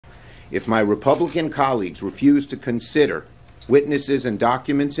If my Republican colleagues refuse to consider witnesses and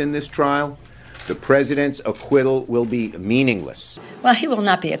documents in this trial, the president's acquittal will be meaningless. Well, he will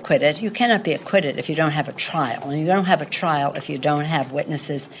not be acquitted. You cannot be acquitted if you don't have a trial. And you don't have a trial if you don't have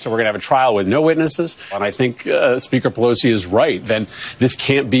witnesses. So we're going to have a trial with no witnesses? And I think Speaker Pelosi is right. Then this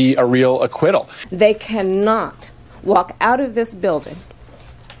can't be a real acquittal. They cannot walk out of this building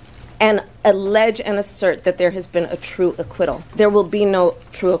and allege and assert that there has been a true acquittal. There will be no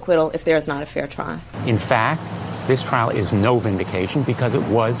true acquittal if there is not a fair trial. In fact, this trial is no vindication because it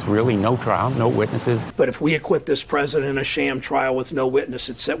was really no trial, no witnesses. But if we acquit this president in a sham trial with no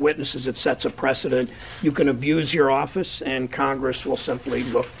witnesses, it sets a precedent. You can abuse your office, and Congress will simply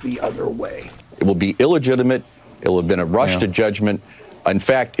look the other way. It will be illegitimate. It will have been a rush to judgment. In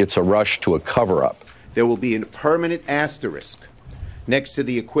fact, it's a rush to a cover-up. There will be a permanent asterisk next to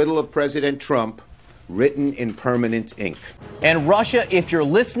the acquittal of President Trump, written in permanent ink. And Russia, if you're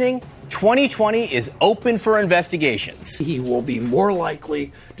listening, 2020 is open for investigations. He will be more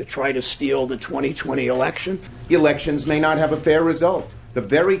likely to try to steal the 2020 election. The elections may not have a fair result. The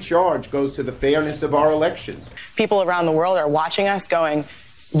very charge goes to the fairness of our elections. People around the world are watching us going,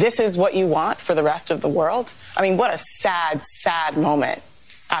 this is what you want for the rest of the world? I mean, what a sad, sad moment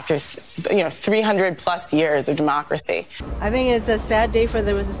after 300 plus years of democracy. I think it's a sad day for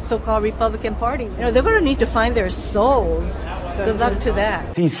the so-called Republican Party. They're going to need to find their souls. Good luck to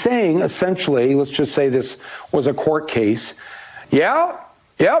that. He's saying, essentially, let's just say this was a court case. Yeah,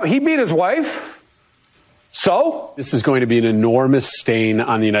 he beat his wife. So? This is going to be an enormous stain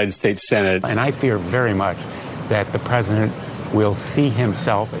on the United States Senate. And I fear very much that the president will see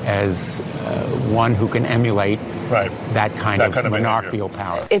himself as one who can emulate that kind of monarchical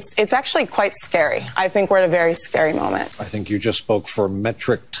power. It's actually quite scary. I think we're at a very scary moment. I think you just spoke for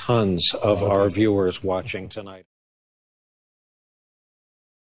metric tons of our viewers watching tonight.